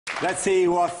Let's see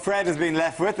what Fred has been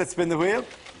left with. Let's spin the wheel.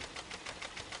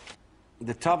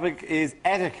 The topic is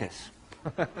etiquette.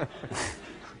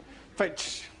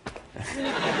 Which...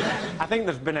 I think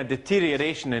there's been a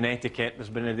deterioration in etiquette, there's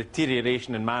been a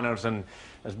deterioration in manners, and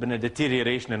there's been a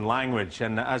deterioration in language.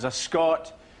 And as a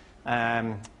Scot,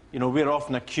 you know, we're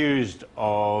often accused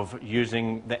of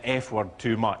using the F word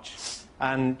too much.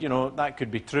 And, you know, that could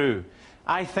be true.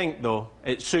 I think, though,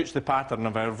 it suits the pattern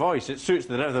of our voice. It suits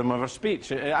the rhythm of our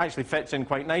speech. It actually fits in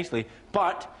quite nicely.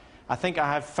 But I think I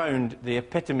have found the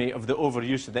epitome of the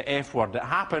overuse of the F word. It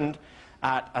happened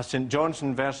at a St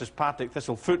Johnstone versus Partick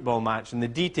Thistle football match, and the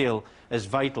detail is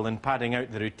vital in padding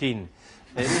out the routine.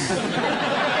 It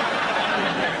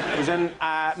was in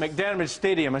McDermott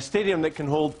Stadium, a stadium that can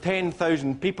hold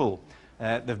 10,000 people,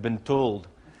 they've been told.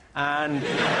 And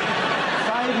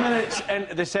 5 minutes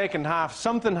into the second half,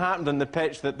 something happened on the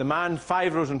pitch that the man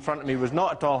 5 rows in front of me was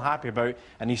not at all happy about,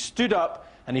 and he stood up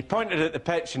and he pointed at the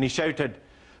pitch and he shouted,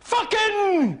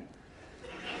 "Fucking!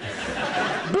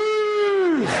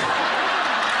 Boo!"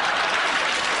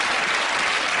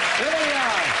 There we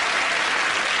are.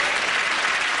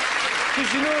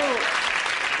 Because, you know,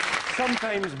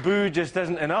 sometimes boo just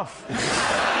isn't enough.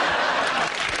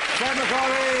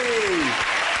 MacAulay!